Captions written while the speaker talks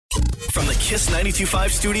From the Kiss 92.5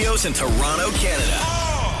 studios in Toronto, Canada.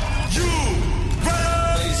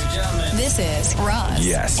 Ladies and gentlemen. This is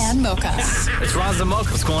Roz and Mocha. It's Roz and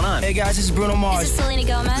Mocha. What's going on? Hey guys, this is Bruno Mars. This is Selena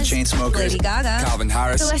Gomez. The Chainsmokers. Lady Gaga. Calvin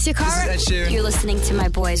Harris. Celestia Cara. This is Ed Sheeran. You're listening to my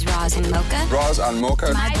boys Roz and Mocha. Roz and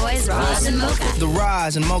Mocha. My boys Roz and Mocha. The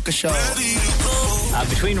Roz and Mocha Show.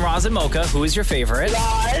 Between Roz and Mocha, who is your favorite?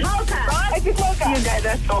 Mocha. Mocha. You guys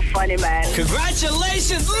are so funny, man.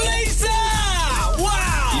 Congratulations, Lisa!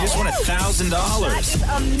 Wow! You just won $1,000. That is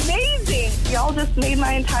amazing. Y'all just made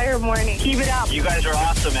my entire morning. Keep it up. You guys are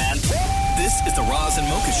awesome, man. This is the Roz and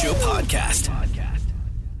Mocha Show podcast.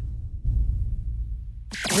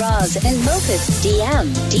 Roz and Mocha's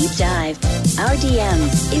DM Deep Dive. Our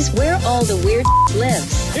DM is where all the weird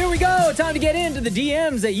lives. Here we go. Time to get into the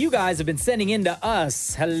DMs that you guys have been sending in to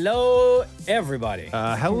us. Hello, everybody.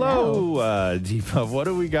 Hello, Deepa. What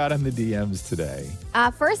do we got in the DMs today?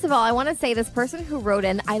 First of all, I want to say this person who wrote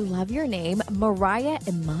in, I love your name, Mariah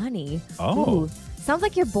Imani. Oh. Ooh, sounds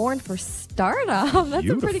like you're born for stardom. That's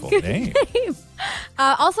Beautiful a pretty good name.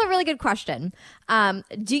 Also, a really good question.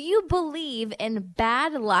 Do you believe in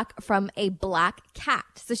bad luck from a black cat?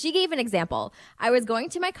 So she gave an example. I was going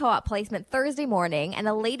to my co-op placement Thursday morning, and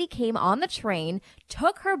a lady came on the train,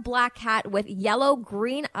 took her black cat with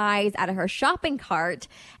yellow-green eyes out of her shopping cart,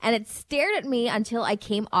 and it stared at me until I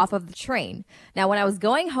came off of the train. Now, when I was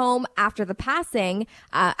going home after passing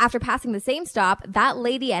the same stop, that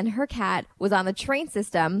lady and her cat was on the train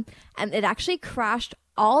system, and it actually crashed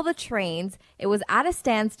all the trains. It was at a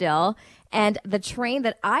standstill, and the train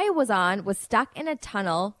that I was on was stuck in a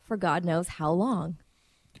tunnel for God knows how long.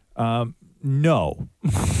 No.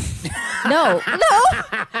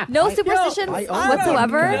 No superstitions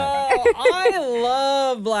whatsoever. I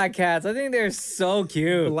love black cats. I think they're so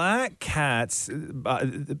cute. Black cats,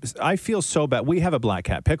 I feel so bad. We have a black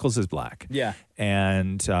cat. Pickles is black. Yeah.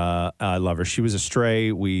 And I love her. She was a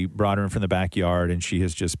stray. We brought her in from the backyard, and she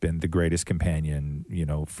has just been the greatest companion,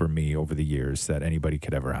 for me over the years that anybody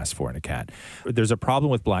could ever ask for in a cat. There's a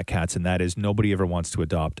problem with black cats, and that is nobody ever wants to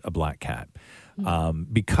adopt a black cat.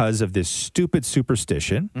 Because of this stupid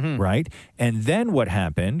superstition, right? And then what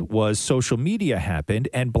happened was social media happened,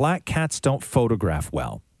 and black cats don't photograph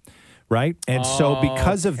well, right? And so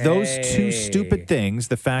because of those two stupid things,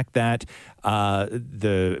 the fact that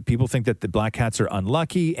the people think that the black cats are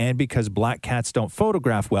unlucky, and because black cats don't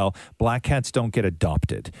photograph well, black cats don't get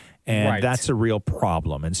adopted. And that's a real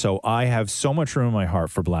problem. And so I have so much room in my heart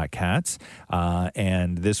for black cats,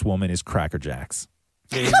 and this woman is Cracker Jacks.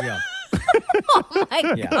 There you go. Oh my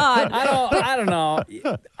God. I don't know.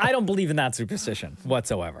 I don't believe in that superstition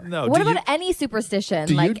whatsoever. No. What about any superstition?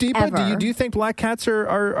 Do you, like Deepa? Ever? Do you think black cats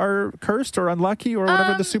are cursed or unlucky or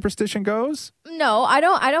whatever the superstition goes? No, I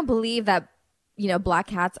don't believe that, black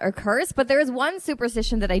cats are cursed, but there is one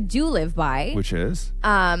superstition that I do live by. Which is?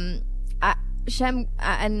 Shem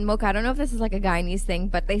and Mocha, I don't know if this is like a Guyanese thing,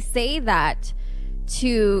 but they say that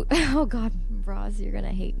oh God, Roz, you're going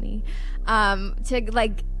to hate me.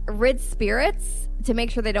 To rid spirits, to make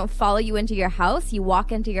sure they don't follow you into your house, you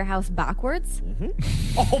walk into your house backwards.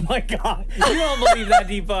 Oh my God. You don't believe that,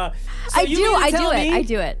 Deepa. So I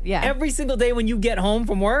do it. Yeah. Every single day when you get home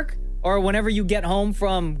from work or whenever you get home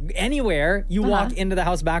from anywhere, you walk into the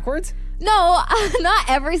house backwards? No, not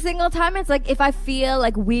every single time. It's like if I feel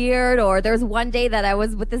like weird, or there's one day that I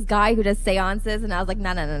was with this guy who does seances, and I was like,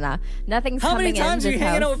 no. Nothing's How coming in. many times are you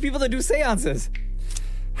hanging out with people that do seances?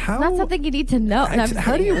 Not something you need to know. No,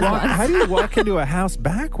 How do you walk into a house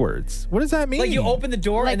backwards? What does that mean? Like you open the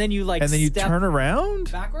door and then you turn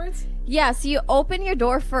around backwards? Yeah, so you open your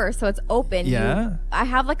door first, so it's open. Yeah. I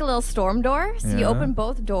have like a little storm door, so you open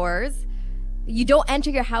both doors. You don't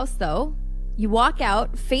enter your house though. You walk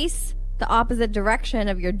out, face the opposite direction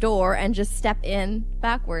of your door, and just step in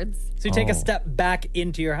backwards. So you take a step back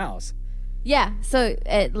into your house. Yeah, so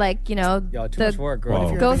it Yo, too much work, girl.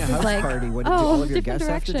 If you're ghost having a is house like, party, do all of your different guests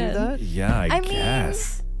have to do direction. that? Yeah, I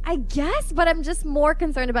guess. I guess, but I'm just more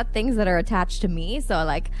concerned about things that are attached to me. So,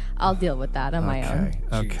 I'll deal with that on my own.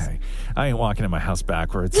 Okay. I ain't walking in my house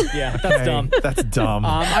backwards. Yeah, that's dumb. That's dumb.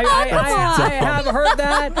 I have heard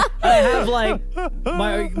that. I have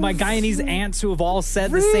my Guyanese aunts who have all said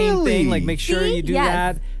the same thing. Like, make sure you do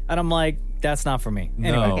that. And I'm like, that's not for me.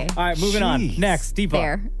 Anyway, Okay. All right, moving on. Next, Deepa.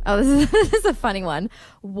 Fair. Oh, this is a funny one.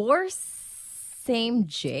 Same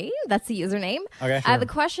J, that's the username. Okay, sure. The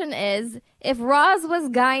question is, if Roz was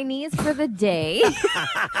Guyanese for the day,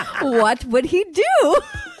 what would he do?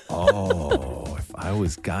 If I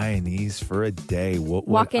was Guyanese for a day, what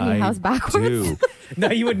Walk would in your I house backwards? do? No,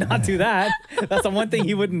 you would not do that. That's the one thing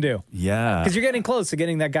you wouldn't do. Yeah. Because you're getting close to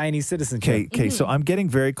getting that Guyanese citizenship. Okay, so I'm getting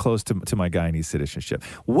very close to my Guyanese citizenship.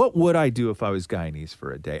 What would I do if I was Guyanese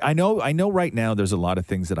for a day? I know right now there's a lot of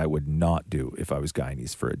things that I would not do if I was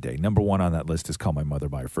Guyanese for a day. Number one on that list is call my mother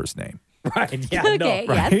by her first name. Right, yeah, Okay, no. yes.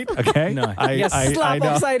 Right? Okay? No. I Slap I know.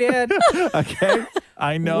 upside head. Okay?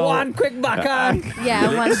 I know. One quick backhand.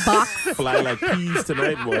 Yeah, one box. Fly like peas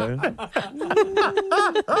tonight, boy.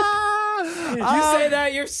 You say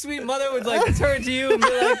that, your sweet mother would like turn to you and be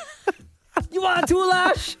like, "You want a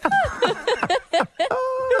goulash?"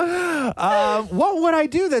 What would I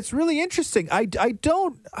do? That's really interesting. I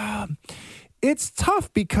don't. It's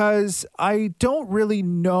tough because I don't really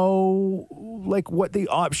know like what the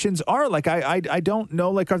options are. Like I don't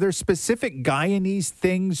know. Like, are there specific Guyanese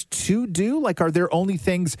things to do? Like, are there only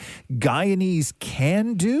things Guyanese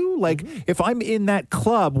can do? Like, if I'm in that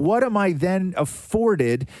club, what am I then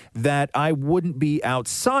afforded that I wouldn't be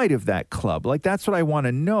outside of that club? Like, that's what I want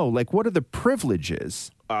to know. Like, what are the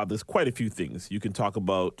privileges? There's quite a few things. You can talk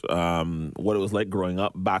about what it was like growing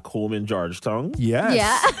up back home in Georgetown. Yes.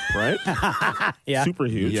 Yeah. Right? Yeah. Super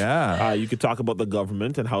huge. Yeah. You could talk about the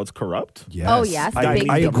government and how it's corrupt. Yes. Oh, yes, the big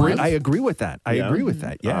I agree. one. I agree with that. I Yeah. agree with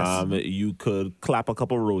that. Yes. You could clap a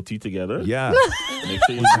couple roti together. Yeah. Make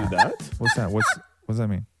sure you do that. What's that? What does that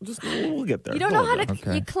mean? Just we'll get there. You don't know how to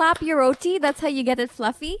Okay. you clap your roti? That's how you get it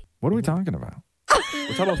fluffy? What are we talking about? We're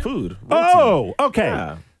talking about food. Roti. Oh, okay.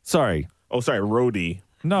 Yeah. Sorry. Oh, sorry, roti.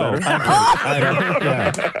 No. Better? I don't.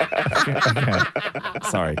 Yeah. Okay.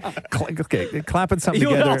 Sorry. Okay. Clapping something You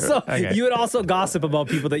would together. also Okay. you would also gossip about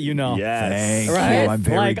people that you know. Yes. Thank Right? you. I'm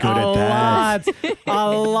very like good at that.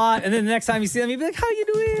 a lot. And then the next time you see them, you'd be like, "How you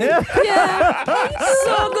doing? Yeah.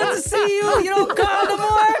 So good to see you. You don't call no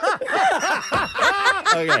more."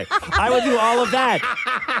 Okay. I would do all of that.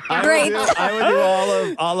 Great. I would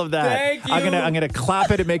do all of that. Thank you. I'm gonna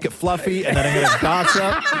clap it and make it fluffy, and then I'm gonna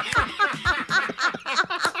gossip.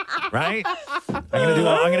 Right? I'm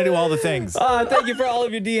gonna do all the things. Thank you for all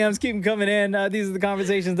of your DMs. Keep them coming in. These are the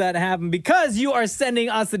conversations that happen because you are sending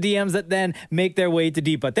us the DMs that then make their way to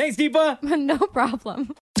Deepa. Thanks, Deepa. No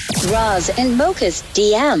problem. Roz and Mocha's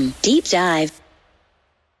DM Deep Dive.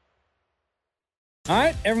 All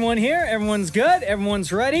right, everyone here. Everyone's good.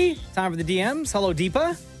 Everyone's ready. Time for the DMs. Hello,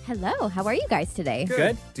 Deepa. Hello. How are you guys today?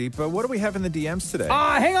 Good. Deepa, what do we have in the DMs today?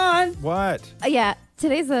 Hang on. What? Yeah,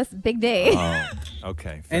 today's a big day. Oh,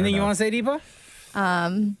 okay. Anything you want to say, Deepa?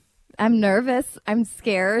 I'm nervous. I'm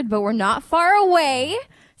scared, but we're not far away,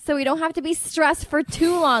 so we don't have to be stressed for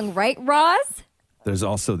too long, right, Roz? There's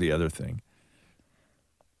also the other thing.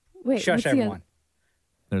 Wait, Shush, what's the everyone.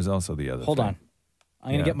 There's also the other Hold thing. on. I'm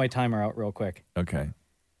going to get my timer out real quick. Okay.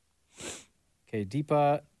 Okay,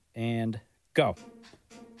 Deepa, and go.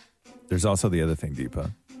 There's also the other thing,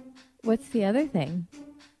 Deepa. What's the other thing?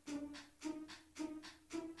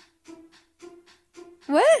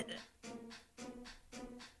 What?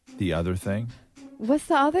 The other thing? What's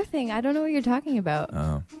the other thing? I don't know what you're talking about.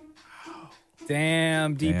 Oh.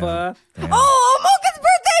 Damn, Deepa. Damn. Oh, Mocha's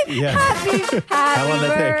birthday! Yeah. Happy long did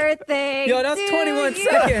that take? birthday! Yo, that's to 21 you.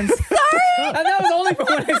 seconds. Sorry! And that was only for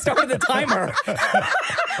when I started the timer.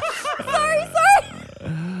 Sorry!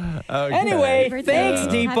 Okay. Anyway, Birthday. thanks,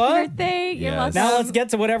 Happy Deepa. birthday! You're Yes. welcome. Now let's get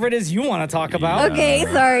to whatever it is you want to talk about. Okay,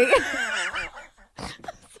 sorry.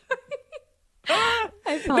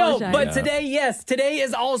 I No, apologize. but today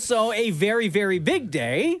is also a very, very big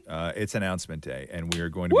day. It's announcement day, and we are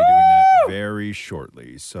going to be doing that very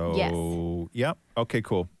shortly. So, Yes. Yep. Okay,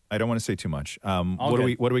 cool. I don't want to say too much. What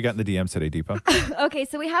good. do we got in the DMs today, Deepa? Okay,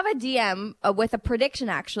 so we have a DM with a prediction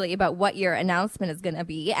actually about what your announcement is going to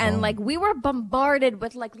be. And like we were bombarded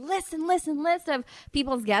with like list of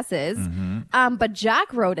people's guesses. But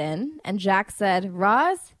Jack wrote in and Jack said,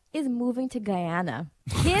 Roz is moving to Guyana.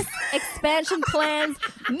 Kiss expansion plans,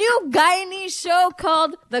 new Guyanese show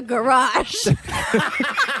called The Garage.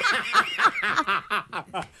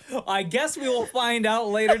 I guess we will find out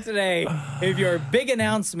later today if your big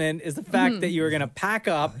announcement is the fact that you're going to pack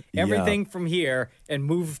up everything from here and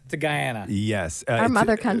move to Guyana. Yes. Our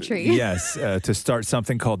mother country. Yes. To start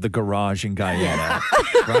something called The Garage in Guyana.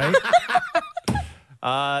 Right?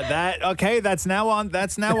 That's now on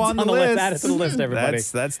the list. That is on the list, everybody.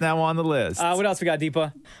 That's now on the list. What else we got,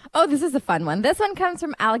 Deepa? Oh, this is a fun one. This one comes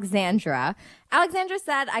from Alexandra. Alexandra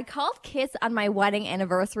said, I called Kiss on my wedding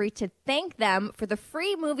anniversary to thank them for the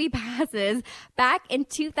free movie passes back in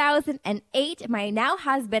 2008 my now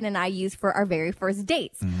husband and I used for our very first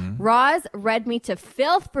dates. Roz read me to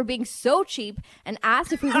filth for being so cheap and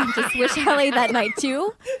asked if we went to Swiss Chalet that night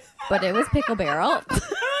too, but it was Pickle Barrel.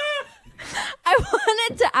 I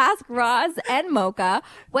wanted to ask Roz and Mocha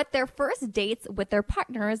what their first dates with their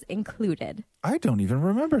partners included. I don't even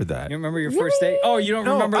remember that. You remember your first date? Oh, you don't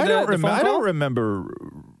remember I the don't phone call? I don't remember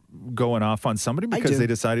going off on somebody because do. they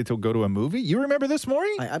decided to go to a movie. You remember this,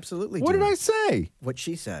 Maury? I absolutely What do. did I say? What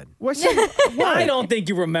she said. What said? I don't think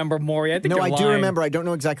you remember, Maury. I think No, you're I do lying. remember. I don't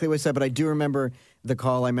know exactly what I said, but I do remember the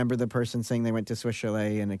call. I remember the person saying they went to Swiss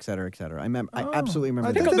Chalet and et cetera, et cetera. I absolutely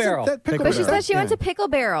remember Pickle that. Barrel. But she said she went to Pickle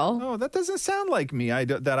Barrel. Oh, that doesn't sound like me. I'm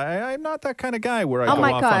not that kind of guy where I Oh go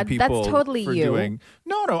my off God, on people that's totally for you. doing.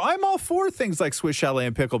 No, I'm all for things like Swiss Chalet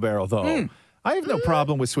and Pickle Barrel, though. I have no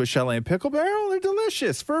problem with Swiss Chalet and Pickle Barrel. They're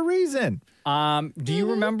delicious for a reason. Do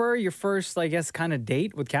you remember your first, I guess, kind of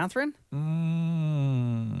date with Catherine?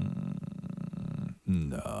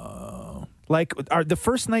 No. Like, the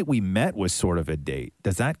first night we met was sort of a date.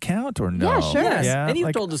 Does that count or no? Yeah, sure. Yes. Yeah, And you've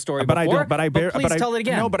like- told the story but before. I don't. Please tell it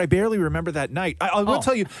again. No, but I barely remember that night. I will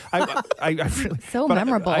tell you. I really, So but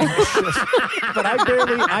memorable. but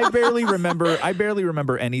I barely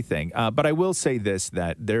remember anything. But I will say this: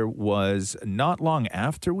 that there was not long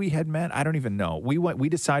after we had met. I don't even know. We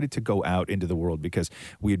decided to go out into the world because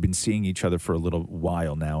we had been seeing each other for a little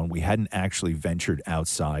while now, and we hadn't actually ventured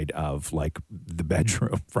outside of like the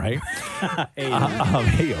bedroom, right? Hey, all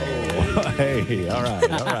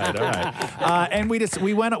right. And we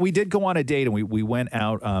did go on a date, and we went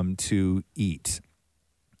out to eat.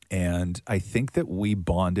 And I think that we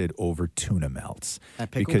bonded over tuna melts. At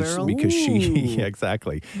Pickle Barrel? Because she Ooh.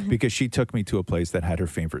 exactly. Because she took me to a place that had her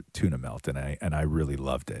favorite tuna melt, and I really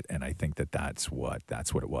loved it. And I think that's what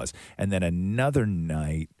it was. And then another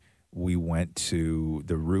night we went to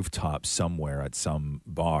the rooftop somewhere at some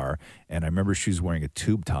bar, and I remember she was wearing a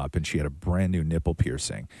tube top and she had a brand new nipple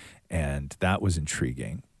piercing, and that was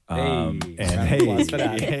intriguing. But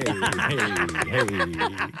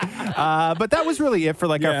that was really it for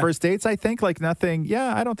like our first dates. I think like nothing.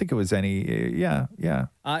 Yeah, I don't think it was any. Yeah.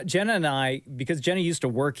 Jenna and I, because Jenna used to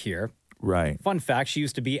work here. Right. Fun fact, she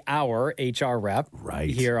used to be our HR rep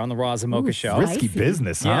here on the Roz and Mocha Show. Risky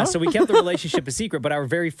business, huh? Yeah, so we kept the relationship a secret, but our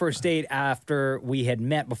very first date after we had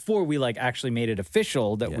met, before we like actually made it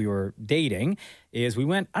official that we were dating, is we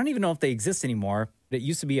went, I don't even know if they exist anymore. It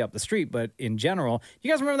used to be up the street, but in general,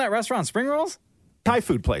 you guys remember that restaurant, Spring Rolls? Thai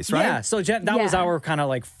food place, right? Yeah, so that was our kind of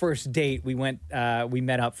like first date. We went, we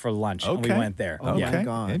met up for lunch and we went there. Oh my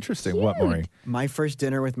God. Interesting. What, Maury? My first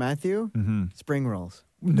dinner with Matthew, spring rolls.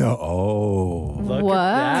 No. Oh. Look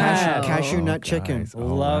at that. Cashew nut chicken.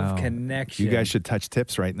 Love connection. You guys should touch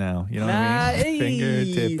tips right now. You know what I mean? Finger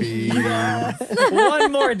tippy.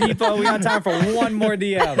 One more, Deepo. We got time for one more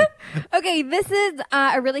DM. Okay, this is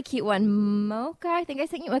a really cute one. Mocha, I think I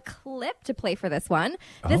sent you a clip to play for this one.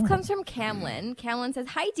 This comes from Camlin. Camlin says,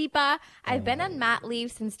 "Hi, Deepa. I've been on mat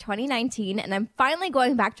leave since 2019, and I'm finally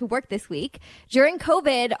going back to work this week. During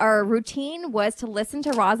COVID, our routine was to listen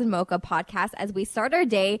to Roz and Mocha podcast as we start our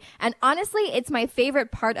day, and honestly, it's my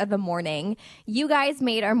favorite part of the morning. You guys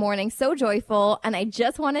made our morning so joyful, and I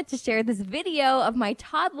just wanted to share this video of my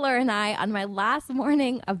toddler and I on my last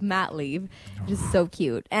morning of mat leave, which is so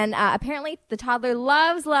cute. And apparently, the toddler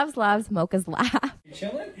loves Mocha's laugh."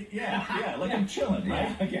 Chilling? Yeah, like I'm chilling,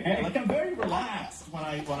 right? Okay. Like I'm very relaxed when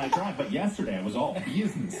I drive, but yesterday I was all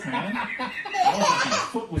business, man. I was like, my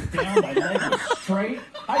foot was down, my leg was straight.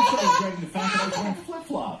 I started dreading the fact that I was wearing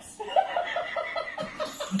flip-flops.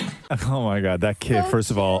 Oh my God, that kid!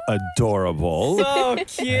 First of all, adorable. So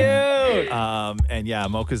cute. And yeah,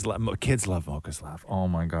 kids love Mocha's laugh. Oh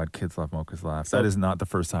my God, kids love Mocha's laugh. That is not the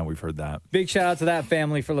first time we've heard that. Big shout out to that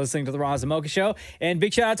family for listening to the Roz and Mocha Show. And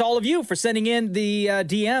big shout out to all of you for sending in the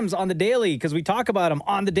DMs on the daily, because we talk about them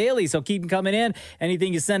on the daily. So keep them coming in.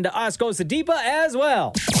 Anything you send to us goes to Deepa as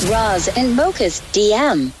well. Roz and Mocha's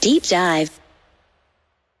DM Deep Dive.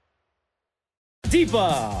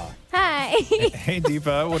 Deepa. Hi. Hey,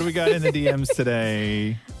 Deepa, what do we got in the DMs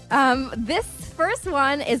today? This first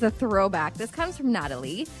one is a throwback. This comes from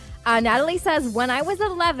Natalie. Natalie says, "When I was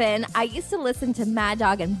 11, I used to listen to Mad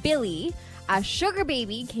Dog and Billy. Sugar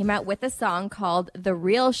Baby came out with a song called The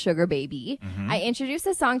Real Sugar Baby. I introduced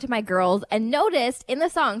the song to my girls and noticed in the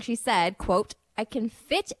song she said, quote, 'I can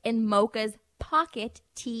fit in Mocha's pocket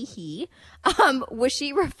tee-hee.' Was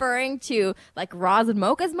she referring to like Roz and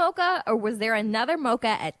Mocha's Mocha, or was there another Mocha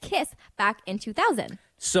at Kiss back in 2000?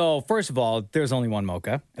 So first of all, there's only one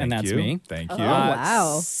Mocha, and that's me. Thank you. Oh,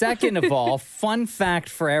 wow. Second of all, fun fact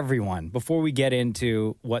for everyone before we get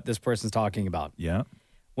into what this person's talking about. Yeah.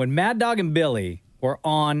 When Mad Dog and Billy were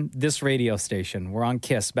on this radio station, were on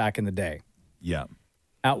Kiss back in the day. Yeah.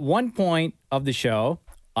 At one point of the show,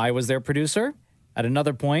 I was their producer. At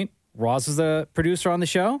another point, Roz was the producer on the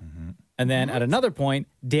show. And then at another point,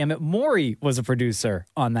 Dammit Maury was a producer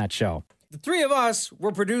on that show. The three of us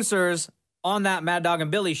were producers on that Mad Dog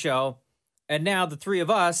and Billy show. And now the three of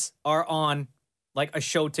us are on like a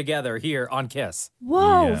show together here on Kiss.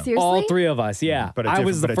 Whoa, seriously? All three of us, yeah. But at I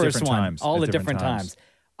was the different- but at first different one. times, All at at different different times. times.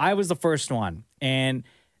 I was the first one. And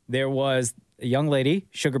there was a young lady,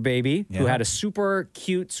 Sugar Baby, who Yeah. had a super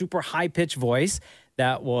cute, super high-pitched voice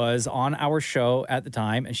that was on our show at the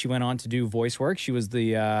time. And she went on to do voice work. She was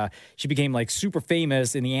she became like super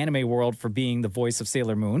famous in the anime world for being the voice of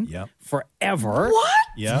Sailor Moon forever. What?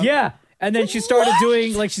 Yeah. Yeah. And then she started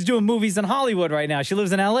doing, like, she's doing movies in Hollywood right now. She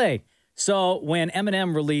lives in LA. So when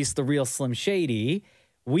Eminem released The Real Slim Shady,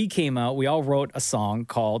 we came out, we all wrote a song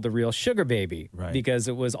called The Real Sugar Baby. Right. Because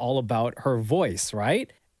it was all about her voice,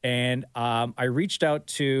 right? And I reached out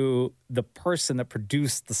to the person that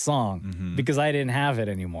produced the song because I didn't have it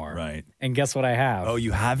anymore. Right. And guess what I have? Oh,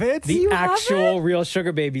 you have it? The actual Real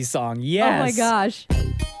Sugar Baby song. Yes. Oh my gosh.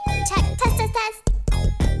 Check, test, test, test.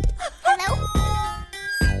 Hello?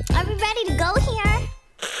 Are we ready to go here?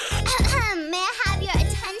 May I have your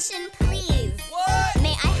attention, please? What?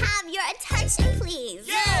 May I have your attention, please?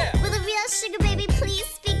 Yeah! Will the Real Sugar Baby please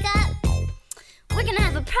speak up? We're gonna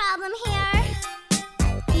have a problem here.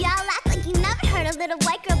 Y'all act like you never heard a little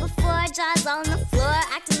white girl before. Jaws all on the floor,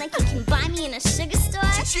 acting like you can buy me in a sugar store.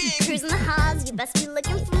 Cruising the halls, you best be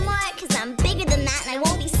looking for more. Cause I'm bigger than that and I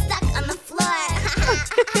won't be stuck on the floor.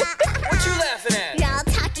 What you laughing at? Y'all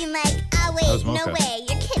talking like, oh wait, no way,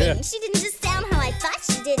 you're kidding. She didn't just sound how I thought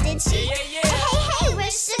she did she? Yeah. Hey,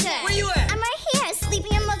 where's Sugar? Where you at? I'm right here,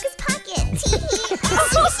 sleeping in Mocha's pocket. Tee-hee.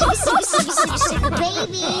 Sugar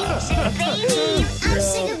baby. Sugar baby. I'm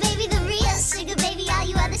Sugar Baby, the real Sugar Baby. All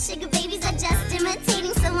you other Sugar Babies are just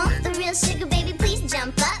imitating. So won't the real Sugar Baby please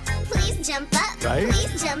jump up? Please jump up. Right?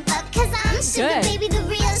 Please jump up. Cause I'm Sugar Baby, the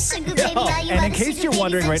real Sugar Baby. All you And other in case Sugar you're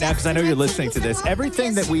wondering Babies right are now, because I know just you're listening to imitating. this,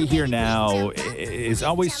 everything that we hear now is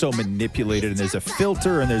always so manipulated, and there's a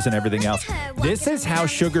filter and there's and everything else. This is how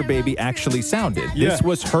Sugar Baby actually sounded. This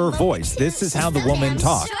was her voice. This is how the woman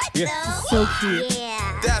talked. So cute. Yeah.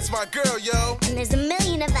 That's my girl, yo. And there's a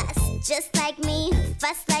million of us, just like me, who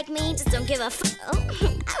fuss like me, just don't give a f. I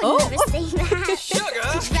would never say that.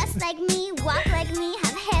 Sugar. Dress like me, walk like me,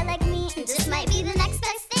 have hair like me, and just might be the next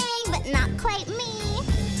best thing, but not quite me.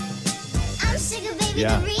 I'm Sugar Baby,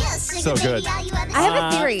 Yeah. the real Sugar So Baby. good. All you other I have a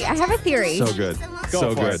Sugar theory. Babies I are have a just theory. So good. Go So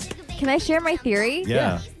for good. it. Can I share my theory?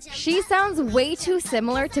 Yeah. She sounds way too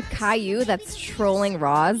similar to Caillou that's trolling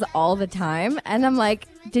Roz all the time. And I'm like,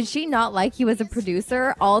 did she not like you as a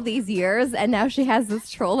producer all these years? And now she has this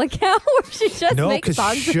troll account where she just makes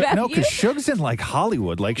songs about you? Shug's in like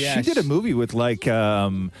Hollywood. Like Yeah, she did a movie with like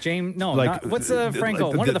James, no, like what's Franco?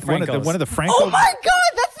 like One of the Francos. One of the Franco. Oh my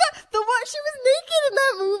God, that's the one. She was naked in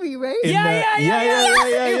that movie, right? in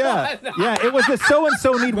Yeah. Yeah, it was the so and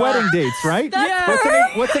so need wedding dates, right? Yeah.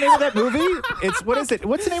 What's the name of that movie? It's what is it?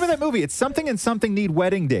 What's the name of that movie? It's something and something need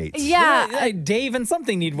wedding dates. Yeah. Dave and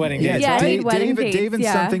something need wedding dates, Yeah, right? need wedding Dave dates, and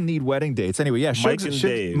yeah. something need wedding dates. Anyway, yeah, Mike and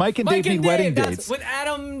Dave. Mike and Dave need wedding that's dates. with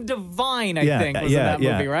Adam Devine, I think, was in that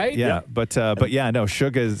movie, right? Yeah, but yeah, no,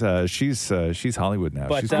 Suge is she's Hollywood now.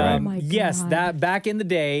 But she's great. my yes, God. that back in the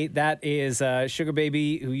day, that is Sugar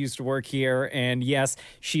Baby who used to work here, and yes,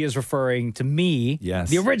 she is referring to me, Yes.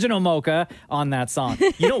 the original Mocha, on that song.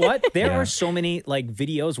 You know what? There Yeah. are so many like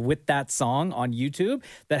videos with that song on YouTube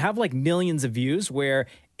that have like millions of views, where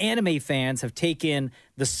anime fans have taken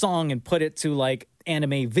the song and put it to like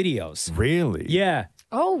anime videos. Really? Yeah,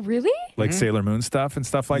 Oh, really? Like Sailor Moon stuff and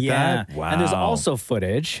stuff like yeah. that. Wow. And there's also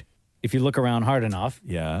footage. If you look around hard enough,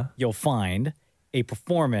 yeah. you'll find a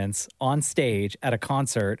performance on stage at a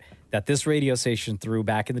concert that this radio station threw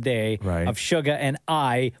back in the day Right. of Suga and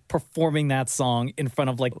I performing that song in front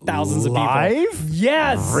of like thousands of people. Live?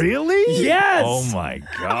 Yes. Really? Yes. Oh my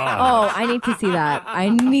god. Oh, I need to see that. I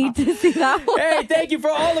need to see that one. Hey, thank you for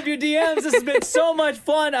all of your DMs. This has been so much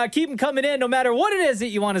fun. Keep them coming in. No matter what it is that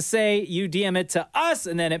you want to say, you DM it to us,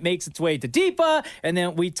 and then it makes its way to Deepa, and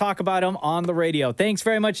then we talk about them on the radio. Thanks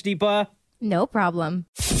very much, Deepa. No problem.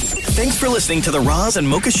 Thanks for listening to the Roz and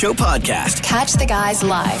Mocha Show podcast. Catch the guys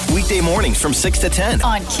live Weekday mornings from 6 to 10.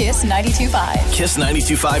 on Kiss 92.5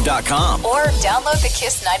 Kiss925.com. or download the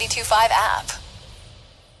Kiss 92.5 app.